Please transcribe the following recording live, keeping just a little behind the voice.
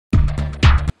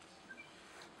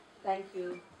Thank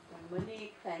you to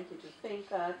Monique, thank you to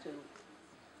FINCA to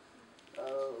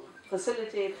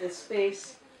facilitate this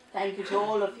space. Thank you to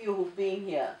all of you who've been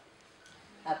here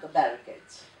at the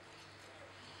barricades.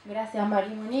 Gracias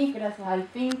María Monique, gracias al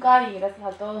FINCA y gracias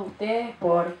a todos ustedes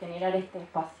por generar este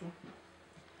espacio.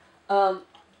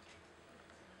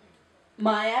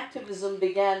 My activism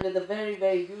began with a very,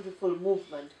 very beautiful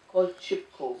movement called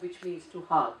Chipko, which means to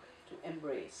hug, to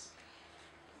embrace.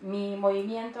 Mi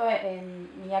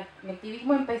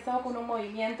activismo empezó con un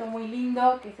movimiento muy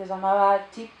lindo que se llamaba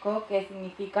Chipko, que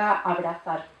significa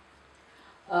abrazar.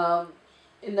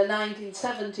 In the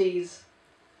 1970s,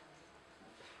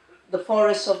 the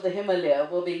forests of the Himalaya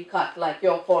were being cut like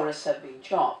your forests have been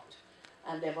chopped.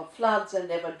 And there were floods and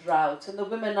there were droughts, and the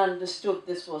women understood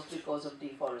this was because of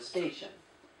deforestation.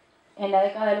 En la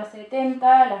década de los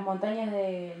 70, las montañas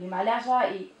del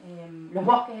Himalaya y los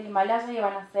bosques del Himalaya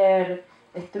iban a ser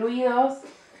destruidos,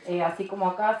 así como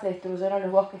acá se destruyeron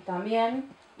los bosques también,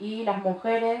 y las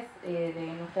mujeres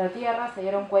de nuestra tierra se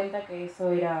dieron cuenta que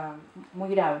eso era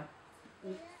muy grave.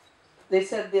 They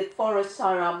said that forests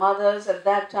are our mothers. At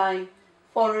that time,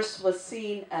 forests were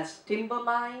seen as timber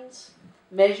mines,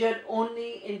 measured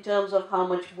only in terms of how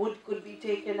much wood could be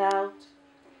taken out.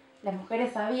 Las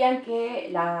mujeres sabían que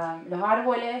los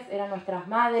árboles eran nuestras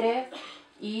madres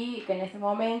y que en ese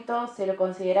momento se lo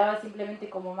consideraba simplemente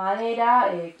como madera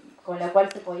con la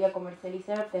cual se podía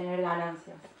comercializar, tener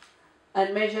ganancias.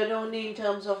 And measured only in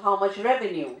terms of how much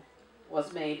revenue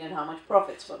was made and how much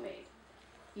profits were made.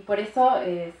 Y por eso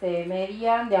se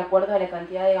medían de acuerdo a la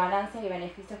cantidad de ganancias y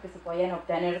beneficios que se podían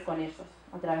obtener con ellos,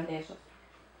 a través de ellos.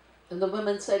 And the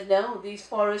women said, no, these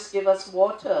forests give us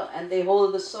water and they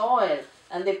hold the soil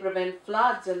and they prevent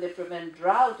floods and they prevent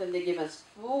drought and they give us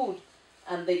food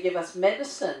and they give us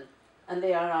medicine and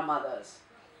they are our mothers.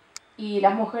 Y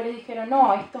las mujeres dijeron,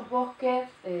 no, estos bosques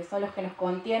son los que nos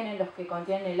contienen, los que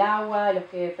contienen el agua, los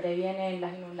que previenen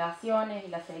las inundaciones y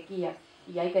las sequías,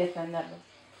 y hay que defenderlos.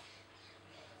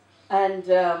 And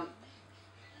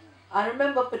I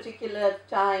remember a particular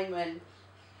time when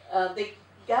they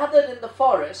gathered in the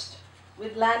forest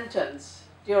with lanterns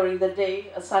during the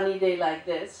day, a sunny day like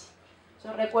this.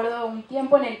 Yo recuerdo un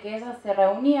tiempo en el que ellas se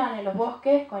reunían en los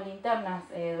bosques con linternas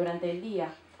durante el día,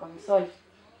 con el sol.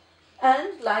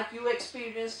 And like you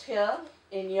experienced here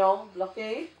in your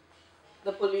blockade,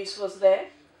 the police was there.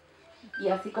 Y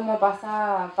así como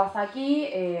pasa aquí,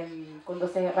 cuando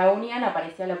se reunían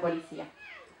aparecía la policía.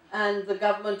 And the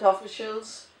government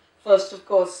officials first of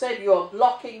course said, you are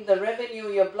blocking the revenue,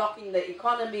 you are blocking the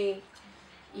economy.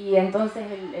 Y entonces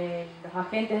los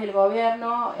agentes del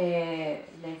gobierno les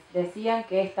decían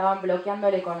que estaban bloqueando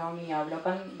la economía,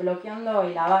 bloqueando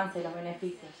el avance, los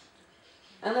beneficios.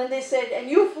 And then they said, and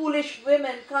you foolish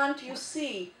women, can't you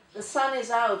see? The sun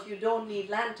is out, you don't need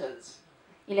lanterns.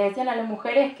 Y le decían a las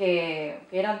mujeres que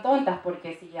eran tontas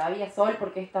porque si había sol,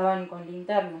 porque estaban con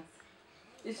linternas.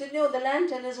 They said, no, the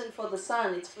lantern isn't for the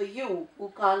sun, it's for you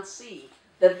who can't see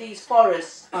that these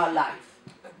forests are life.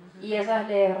 Y ellas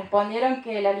le respondieron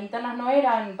que las linternas no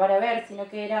eran para ver, sino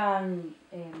que eran...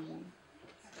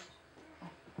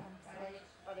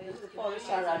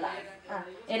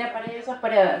 era para ellos,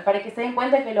 para que se den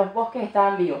cuenta que los bosques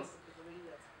estaban vivos.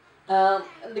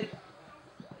 The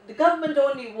government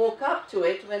only woke up to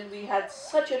it when we had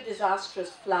such a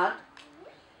disastrous flood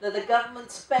that the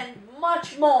government spent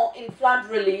much more in flood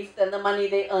relief than the money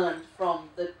they earned from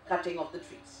the cutting of the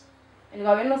trees. El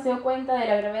gobierno se dio cuenta de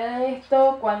la gravedad de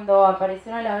esto cuando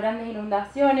aparecieron las grandes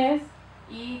inundaciones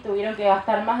y tuvieron que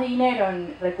gastar más dinero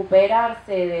en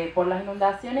recuperarse por las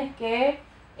inundaciones que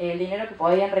el dinero que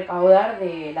podían recaudar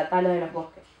de la tala de los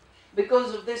bosques.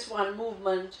 Because of this one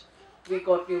movement, we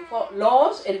got new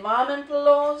laws, environmental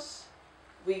laws,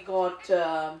 we got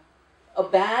a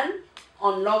ban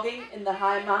on logging in the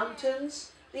high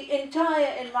mountains. The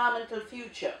entire environmental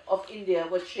future of India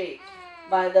was shaped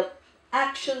by the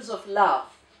actions of love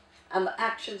and the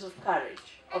actions of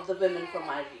courage of the women from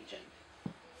my region.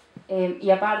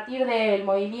 Y a partir del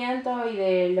movimiento y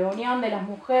de la unión de las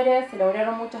mujeres se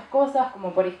lograron muchas cosas,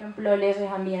 como por ejemplo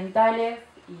leyes ambientales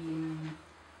y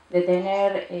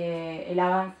detener el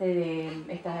avance de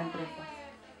estas empresas.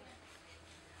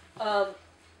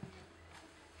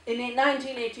 In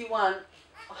 1981,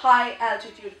 high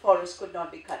altitude forests could not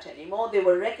be cut anymore. They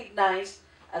were recognized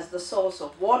as the source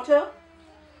of water,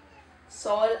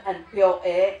 soil and pure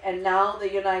air, and now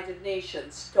the United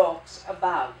Nations talks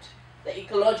about the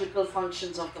ecological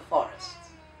functions of the forests.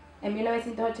 En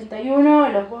 1981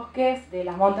 los bosques de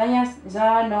las montañas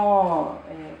ya no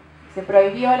se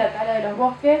prohibió la tala de los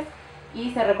bosques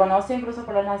y se reconoció incluso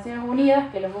por las Naciones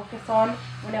Unidas que los bosques son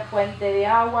una fuente de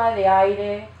agua, de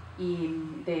aire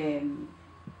y de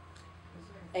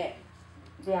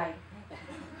aire.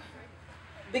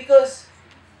 Because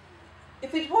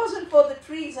if it wasn't for the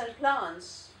trees and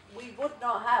plants, we would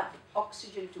not have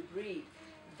oxygen to breathe.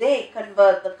 They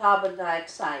convert the carbon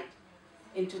dioxide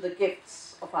into the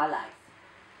gifts of our life.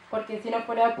 Porque si no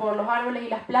fuera por los árboles y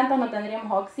las plantas no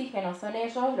tendríamos oxígeno. Son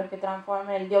ellos los que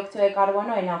transforman el dióxido de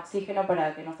carbono en oxígeno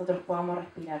para que nosotros podamos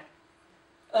respirar.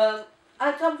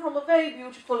 I come from a very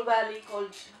beautiful valley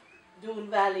called Dune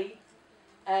Valley,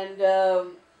 and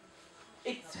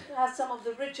it has some of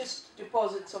the richest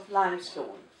deposits of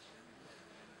limestone.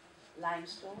 Lime,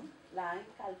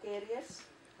 calcareous.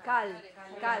 Cal.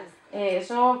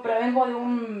 Yo provengo de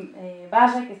un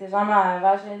valle que se llama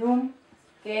Valle Dune,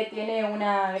 que tiene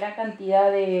una gran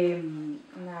cantidad de,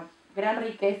 una gran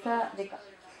riqueza de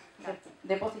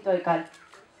depósito de cal.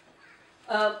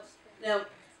 Now,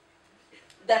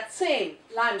 that same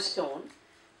limestone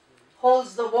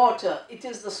holds the water. It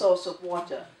is the source of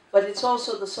water, but it's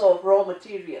also the source of raw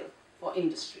material for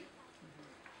industry.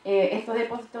 Estos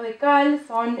depósitos de cal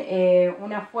son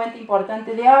una fuente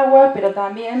importante de agua, pero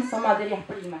también son materias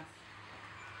primas.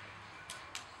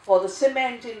 For the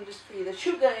cement industry, the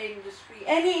sugar industry,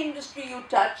 any industry you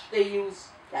touch, they use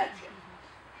calcium.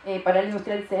 Para la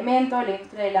industria del cemento, la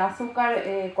industria del azúcar,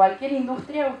 cualquier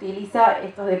industria utiliza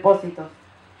estos depósitos.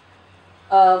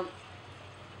 Our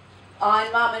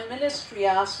environment ministry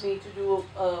asked me to do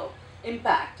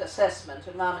impact assessment,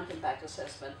 environment impact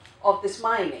assessment of this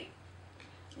mining.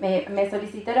 Me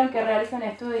solicitaron que realice un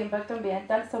estudio de impacto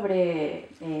ambiental sobre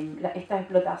estas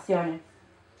explotaciones.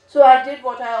 So I did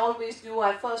what I always do.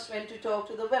 I first went to talk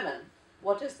to the women.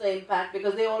 What is the impact?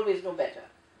 Because they always know better.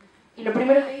 Y lo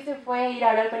primero que hice fue ir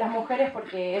a hablar con las mujeres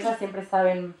porque ellas siempre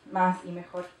saben más y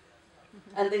mejor.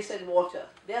 And they said water.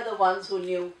 They are the ones who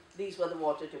knew these were the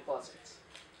water deposits.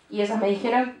 Y ellas me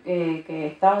dijeron que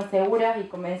estaban seguras y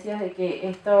convencidas de que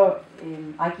esto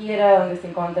aquí era donde se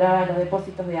encontraban los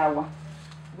depósitos de agua.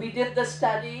 We did the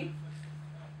study,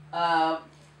 and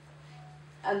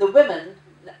the women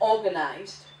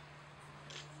organized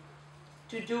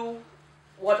to do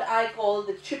what I call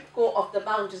the chipko of the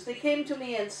mountains. They came to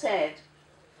me and said,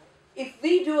 if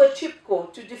we do a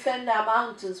chipko to defend our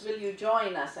mountains, will you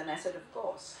join us? And I said, of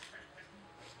course.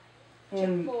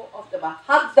 Chipko of the mountains.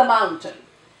 Hug the mountain.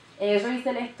 Yo hice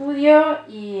el estudio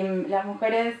y las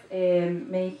mujeres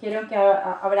me dijeron que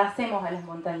abracemos a las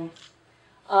montañas.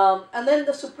 And then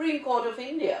the Supreme Court of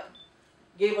India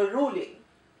gave a ruling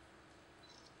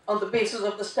on the basis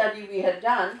of the study we had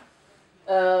done,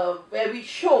 where we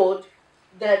showed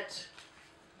that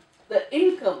the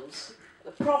incomes,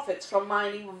 the profits from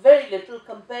mining were very little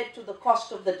compared to the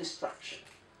cost of the destruction.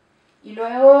 Y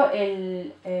luego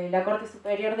la Corte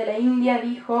Superior de la India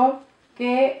dijo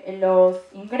que los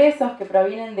ingresos que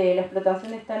provienen de la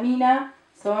explotación de esta mina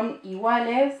son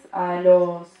iguales a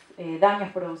los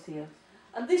daños producidos.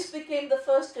 And this became the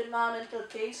first environmental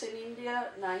case in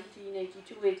India,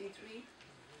 1982-83,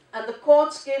 and the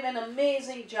courts gave an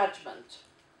amazing judgment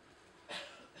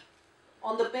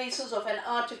on the basis of an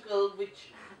article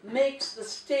which makes the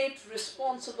state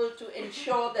responsible to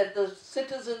ensure that the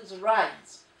citizens'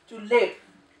 rights to live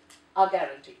are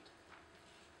guaranteed.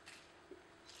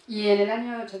 Y en el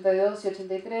año 82 y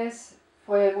 83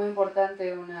 fue muy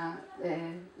importante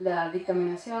la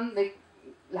dictaminación de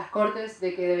las Cortes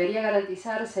de que debería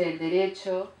garantizarse el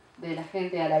derecho de la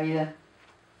gente a la vida.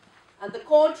 And the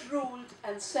court ruled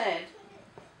and said,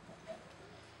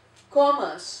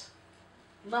 commerce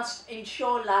must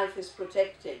ensure life is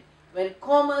protected. When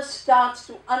commerce starts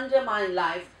to undermine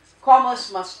life,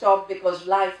 commerce must stop because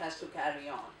life has to carry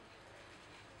on.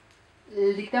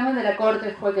 El dictamen de la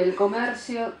Corte fue que el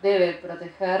comercio debe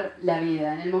proteger la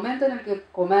vida. En el momento en el que el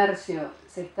comercio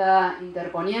se está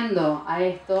interponiendo a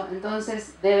esto,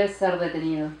 entonces debe ser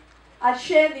detenido. I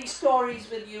share these stories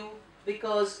with you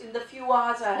because in the few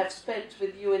hours I have spent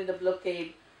with you in the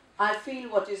blockade, I feel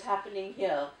what is happening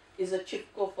here is a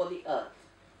chipko for the earth.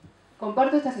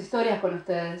 Comparto estas historias con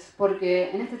ustedes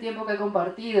porque en este tiempo que he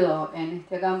compartido en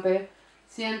este acampe,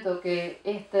 siento que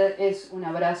este es un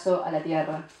abrazo a la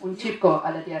tierra, un chipko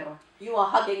a la tierra. You are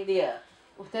hugging the earth.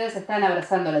 Ustedes están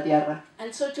abrazando la tierra.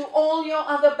 And so to all your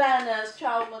other banners,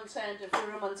 Ciao Monsanto,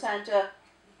 Furu Monsanto,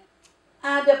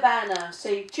 add a banner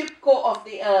saying chipko of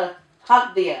the earth,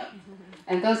 hug the earth.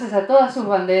 Entonces a todas sus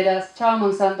banderas, Chao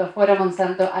Monsanto, fuera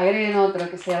Monsanto, agreguen otro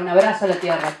que sea un abrazo a la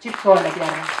tierra, chipko a la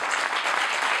tierra.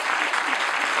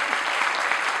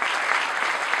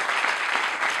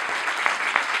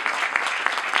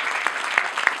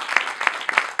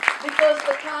 Because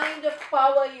the kind of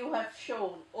power you have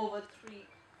shown over 3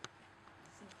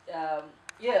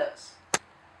 years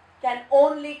can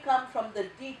only come from the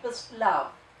deepest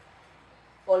love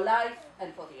for life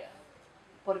and for the earth.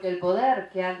 Porque el poder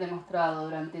que han demostrado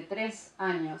durante 3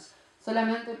 años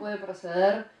solamente puede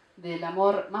proceder del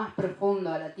amor más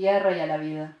profundo a la tierra y a la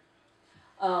vida.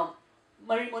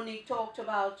 Marie Monique talked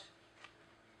about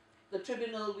the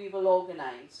tribunal we will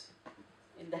organize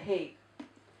in The Hague.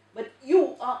 But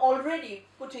you are already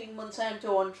putting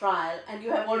Monsanto on trial and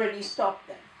you have already stopped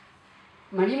them.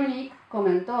 Marie Monique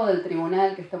comentó del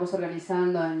tribunal que estamos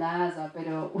organizando en La Haya,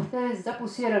 pero ustedes ya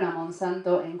pusieron a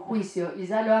Monsanto en juicio y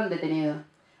ya lo han detenido.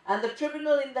 And the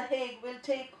tribunal in The Hague will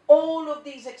take all of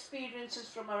these experiences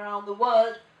from around the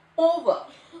world over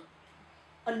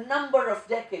a number of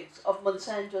decades of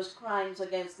Monsanto's crimes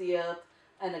against the earth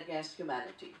and against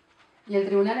humanity. Y el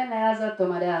tribunal en La Haya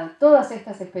tomará todas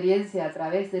estas experiencias a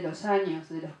través de los años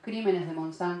de los crímenes de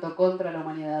Monsanto contra la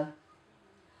humanidad.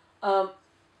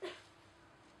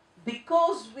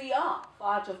 Because we are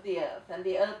part of the earth and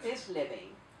the earth is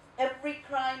living, every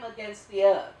crime against the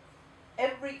earth,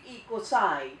 every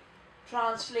ecocide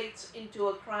translates into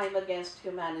a crime against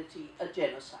humanity, a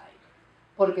genocide.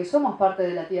 Porque somos parte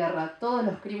de la tierra, todos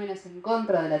los crímenes en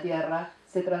contra de la tierra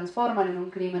se transforman en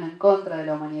un crimen en contra de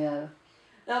la humanidad.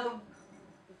 Now, the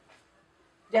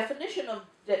definition of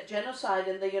genocide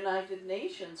in the United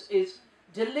Nations is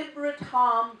deliberate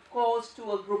harm caused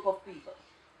to a group of people.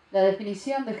 La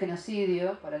definición de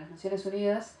genocidio para las Naciones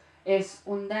Unidas es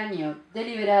un daño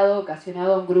deliberado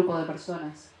ocasionado a un grupo de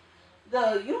personas.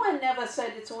 The UN never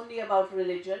said it's only about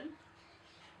religion.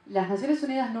 Las Naciones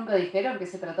Unidas nunca dijeron que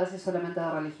se tratase solamente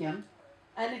de religión.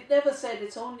 And it never said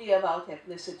it's only about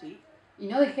ethnicity. Y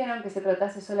no dijeron que se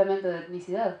tratase solamente de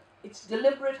etnicidad. It's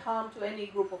deliberate harm to any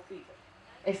group of people.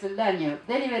 Es el daño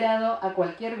deliberado a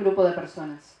cualquier grupo de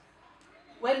personas.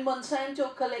 When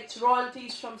Monsanto collects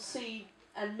royalties from seed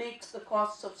and makes the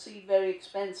costs of seed very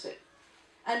expensive,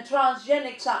 and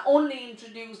transgenics are only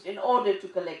introduced in order to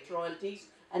collect royalties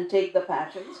and take the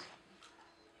patents,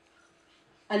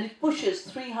 and it pushes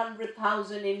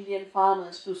 300,000 Indian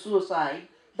farmers to suicide,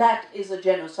 that is a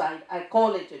genocide. I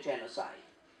call it a genocide.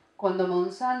 Cuando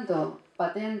Monsanto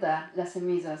patenta las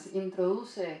semillas,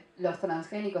 introduce los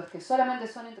transgénicos que solamente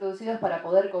son introducidos para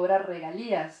poder cobrar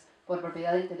regalías por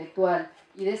propiedad intelectual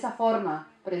y de esa forma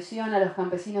presiona a los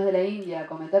campesinos de la India a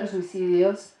cometer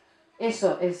suicidios,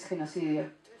 eso es genocidio.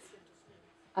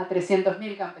 A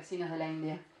 300.000 campesinos de la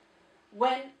India.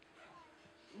 When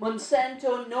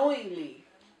Monsanto knowingly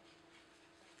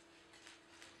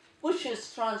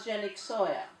pushes transgenic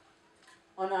soya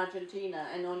on Argentina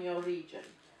and on your region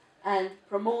and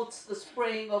promotes the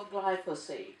spraying of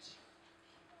glyphosate,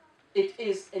 it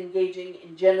is engaging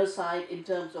in genocide in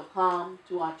terms of harm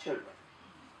to our children.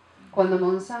 Cuando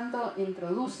Monsanto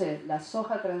introduce la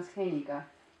soja transgénica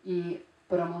y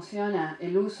promociona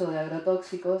el uso de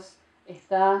agrotóxicos,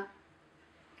 está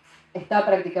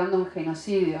practicando un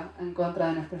genocidio en contra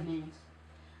de nuestros niños.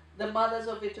 The mothers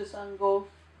of Itusango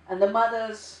and the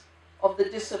mothers of the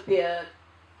disappeared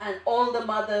and all the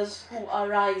mothers who are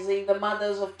rising, the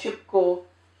mothers of Chipko,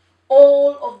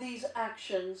 all of these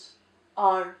actions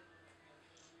are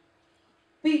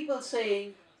people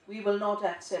saying we will not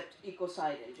accept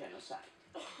ecocide and genocide.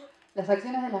 Las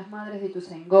acciones de las madres de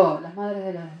Ituzaingó, las madres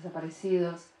de los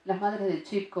desaparecidos, las madres de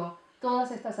Chipko,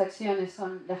 todas estas acciones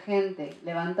son la gente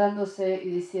levantándose y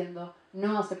diciendo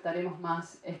no aceptaremos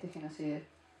más este genocidio.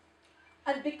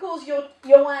 And because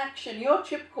your action, your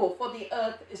Chipko for the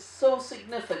earth is so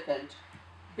significant,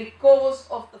 because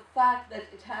of the fact that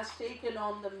it has taken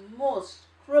on the most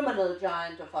criminal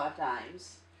giant of our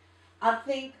times, I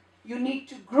think you need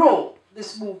to grow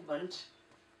this movement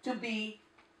to be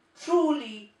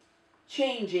truly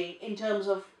changing in terms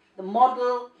of the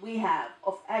model we have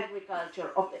of agriculture,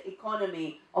 of the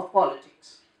economy, of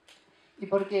politics. Y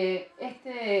porque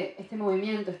este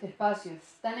movimiento, este espacio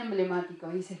es tan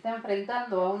emblemático y se está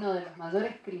enfrentando a uno de los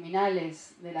mayores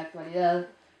criminales de la actualidad,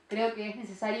 creo que es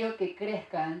necesario que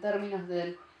crezca en términos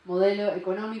del modelo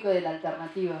económico y de la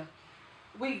alternativa.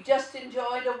 We've just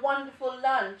enjoyed a wonderful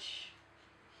lunch,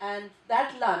 and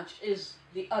that lunch is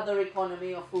the other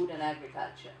economy of food and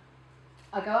agriculture.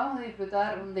 Acabamos de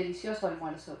disfrutar un delicioso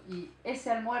almuerzo y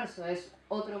ese almuerzo es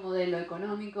otro modelo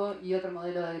económico y otro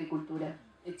modelo de agricultura.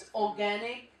 It's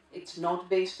organic, it's not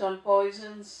based on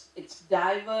poisons, it's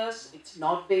diverse, it's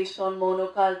not based on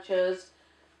monocultures,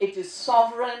 it is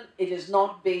sovereign, it is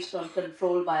not based on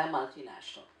control by a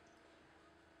multinational.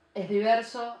 Es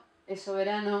diverso, es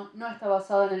soberano, no está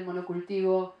basado en el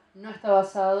monocultivo, no está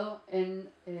basado en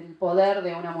el poder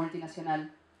de una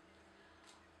multinacional.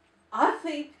 I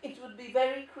think it would be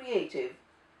very creative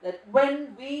that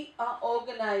when we are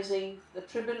organizing the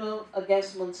tribunal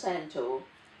against Monsanto,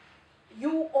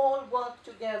 you all work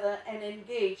together and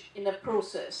engage in a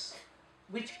process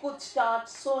which could start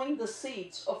sowing the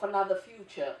seeds of another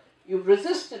future. You've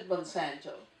resisted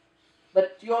Monsanto,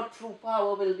 but your true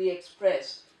power will be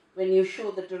expressed when you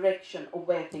show the direction of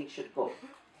where things should go.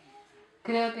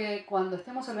 Creo que cuando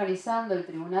estemos organizando el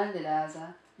Tribunal de la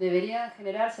Haya, debería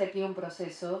generarse aquí un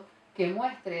proceso que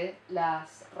muestre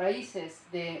las raíces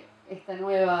de esta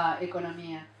nueva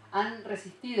economía. Han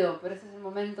resistido, pero ese es el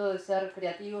momento de ser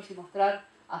creativos y mostrar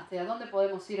hacia dónde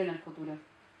podemos ir en el futuro.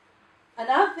 And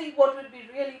I think what would be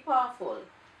really powerful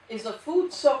is a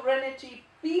food sovereignty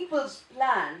people's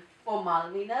plan for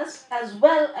Malvinas as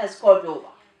well as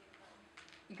Córdoba.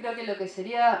 Y creo que lo que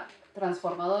sería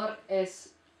transformador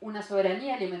es una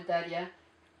soberanía alimentaria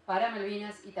para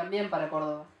Malvinas y también para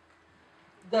Córdoba.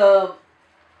 The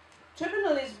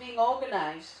tribunal is being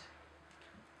organized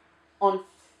on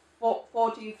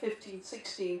 14th, 15th,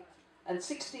 16th, and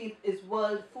 16th is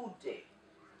World Food Day.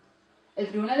 El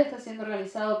tribunal está siendo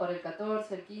organizado para el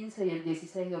 14, el 15 y el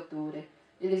 16 de octubre.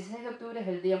 El 16 de octubre es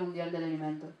el Día Mundial del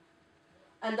Alimento.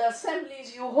 And the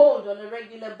assemblies you hold on a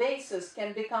regular basis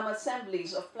can become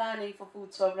assemblies of planning for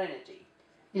food sovereignty.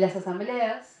 Y las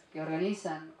asambleas que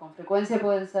organizan con frecuencia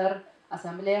pueden ser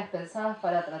asambleas pensadas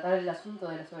para tratar el asunto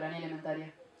de la soberanía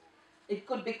alimentaria. It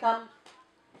could become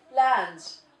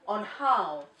plans on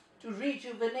how to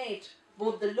rejuvenate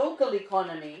both the local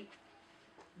economy,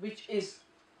 which is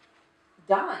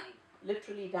dying,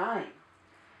 literally dying.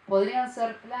 Podrían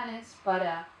ser planes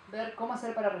para ver cómo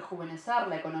hacer para rejuvenecer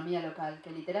la economía local,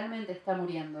 que literalmente está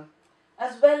muriendo,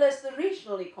 As well as the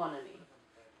regional economy.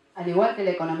 al igual que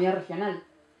la economía regional.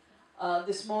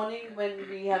 This morning when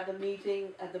we had the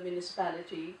meeting at the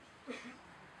municipality,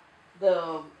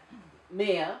 the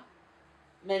mayor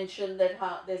mentioned that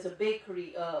how there's a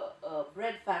bakery, a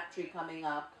bread factory coming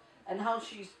up, and how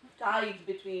she's tied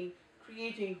between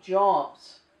creating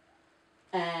jobs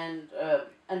and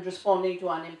responding to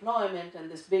unemployment, and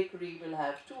this bakery will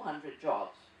have 200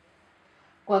 jobs.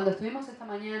 Cuando estuvimos esta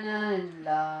mañana en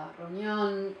la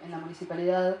reunión en la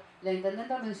municipalidad, la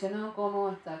intendenta mencionó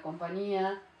cómo esta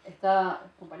compañía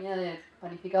de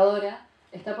panificadora,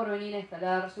 está por venir a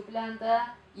instalar su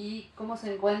planta y cómo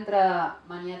se encuentra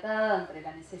maniatada entre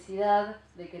la necesidad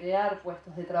de crear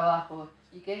puestos de trabajo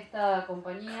y que esta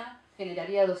compañía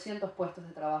generaría 200 puestos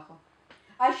de trabajo.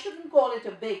 I shouldn't call it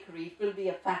a bakery, it will be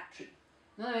a factory.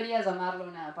 No debería llamarlo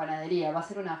una panadería, va a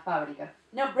ser una fábrica.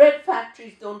 Now, bread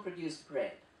factories don't produce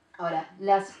bread. Ahora,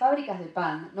 las fábricas de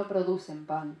pan no producen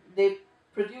pan. They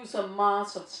produce a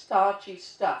mass of starchy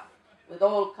stuff with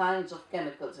all kinds of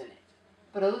chemicals in it.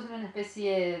 Producen una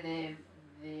especie de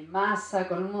masa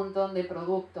con un montón de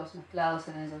productos mezclados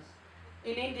en ellos.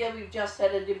 In India, we've just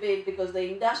had a debate because the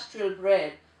industrial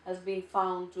bread has been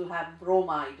found to have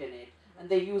bromide in it, and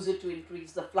they use it to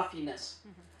increase the fluffiness.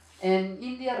 En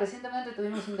India recientemente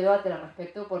tuvimos un debate al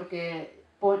respecto porque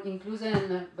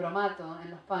incluyen bromato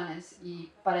en los panes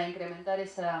y para incrementar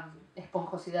esa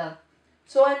esponjosidad.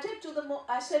 So I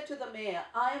said to the mayor,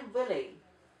 I am willing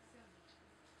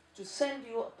to send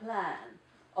you a plan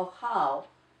of how,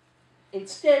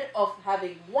 instead of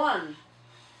having one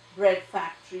bread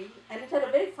factory, and it had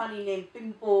a very funny name,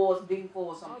 Bimbo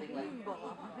or something like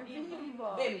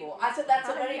that. Bimbo. I said, that's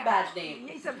a very bad name.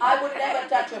 I would never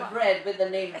touch a bread with the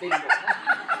name Bimbo.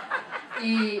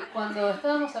 Y cuando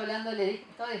estábamos hablando le dije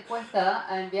que estaba dispuesta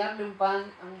a enviarle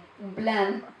un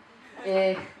plan.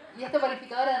 Y esta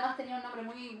panificadora además tenía un nombre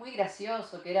muy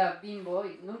gracioso, que era Bimbo,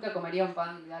 y nunca comería un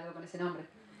pan de algo con ese nombre.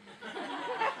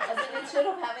 I said, instead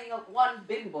of having one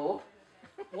Bimbo,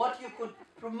 what you could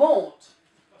promote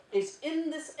is in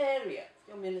this area,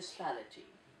 your municipality,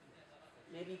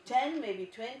 maybe 10, maybe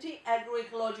 20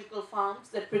 agroecological farms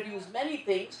that produce many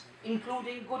things,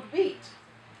 including good wheat.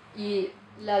 Y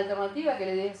la alternativa que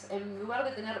le des, en lugar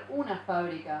de tener una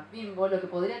fábrica Bimbo, lo que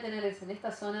podría tener es en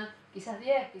esta zona quizás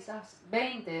 10, quizás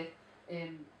 20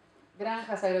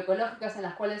 granjas agroecológicas en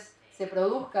las cuales se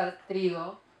produzca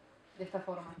trigo de esta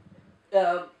forma.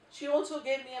 She also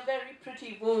gave me a very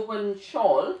pretty woven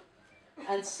shawl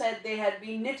and said they had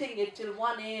been knitting it till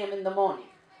 1 a.m. in the morning.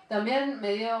 También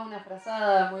me dio una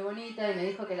frazada muy bonita y me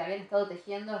dijo que la habían estado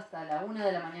tejiendo hasta la 1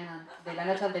 de la mañana de la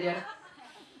noche anterior.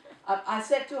 I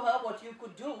said to her, what you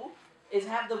could do is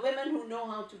have the women who know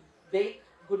how to bake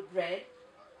good bread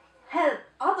help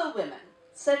other women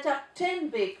set up 10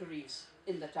 bakeries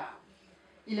in the town.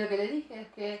 Y lo que le dije es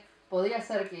que podría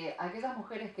ser que aquellas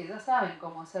mujeres que ya saben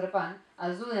cómo hacer pan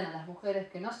ayuden a las mujeres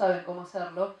que no saben cómo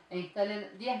hacerlo e instalen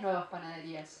 10 nuevas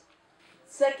panaderías.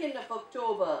 2nd of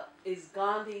October is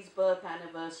Gandhi's birth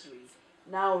anniversary,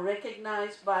 now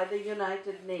recognized by the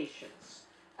United Nations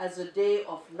as a day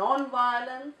of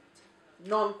non-violent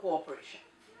non-cooperation.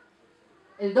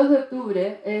 El 2 de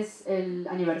octubre es el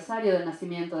aniversario del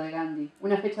nacimiento de Gandhi,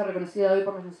 una fecha reconocida hoy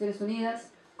por las Naciones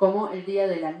Unidas como el Día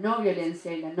de la No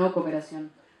Violencia y la No Cooperación.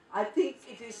 I think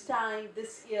it is time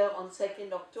this year on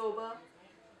 2nd October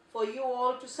for you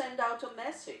all to send out a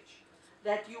message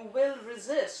that you will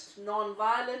resist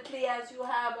non-violently as you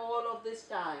have all of this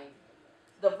time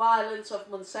the violence of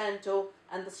Monsanto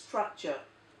and the structure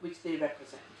which they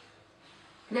represent.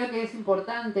 Creo que es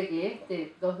importante que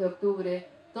este 2 de octubre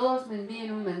todos me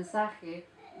envíen un mensaje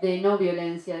de no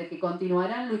violencia, de que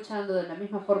continuarán luchando de la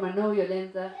misma forma no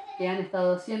violenta que han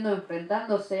estado haciendo,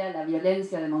 enfrentándose a la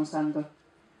violencia de Monsanto.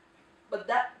 But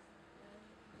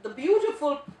the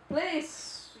beautiful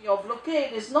place, your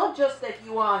blockade, is not just that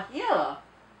you are here,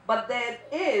 but there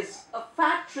is a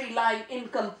factory line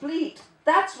incomplete.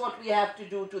 That's what we have to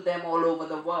do to them all over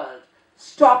the world.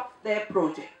 Stop their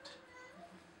project.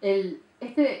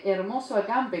 Este hermoso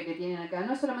acampe que tienen acá,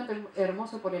 no es solamente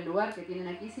hermoso por el lugar que tienen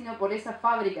aquí, sino por esa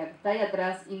fábrica que está ahí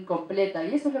atrás incompleta.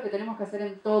 Y eso es lo que tenemos que hacer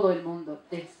en todo el mundo,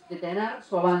 detener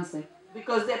su avance.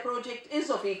 Because their project is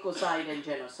of ecocide and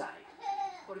genocide.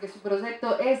 Porque su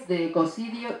proyecto es de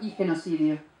ecocidio y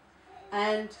genocidio.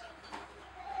 And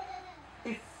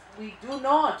if we do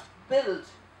not build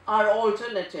our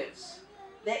alternatives,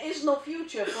 there is no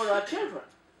future for our children.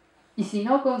 Y si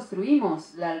no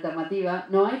construimos la alternativa,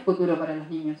 no hay futuro para los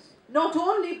niños. Not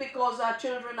only because our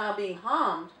children are being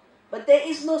harmed, but there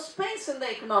is no space in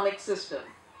the economic system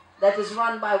that is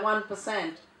run by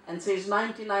 1% and says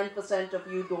 99% of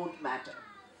you don't matter.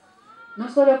 No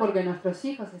solo porque nuestros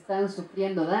hijos están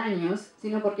sufriendo daños,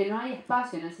 sino porque no hay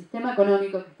espacio en el sistema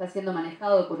económico que está siendo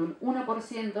manejado por un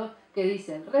 1% que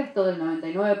dice el resto del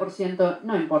 99%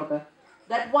 no importa.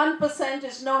 That 1%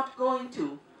 is not going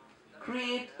to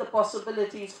create the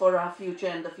possibilities for our future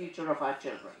and the future of our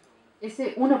children.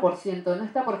 Ese 1% no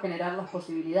está por generar las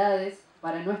posibilidades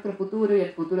para nuestro futuro y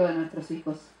el futuro de nuestros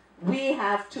hijos. We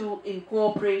have to, in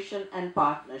cooperation and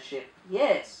partnership.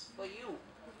 Yes, for you.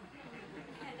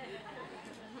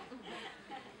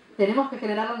 Tenemos que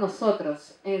generarlo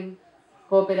nosotros, en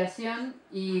cooperación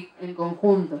y en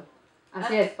conjunto.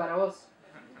 Así es, para vos.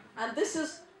 And this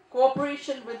is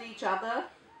cooperation with each other,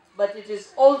 but it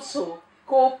is also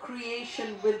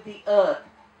co-creation with the earth.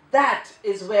 That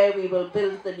is where we will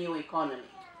build the new economy.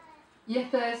 Y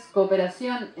esto es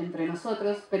cooperación entre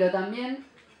nosotros, pero también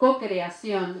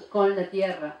co-creación con la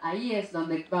tierra. Ahí es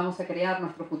donde vamos a crear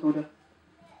nuestro futuro.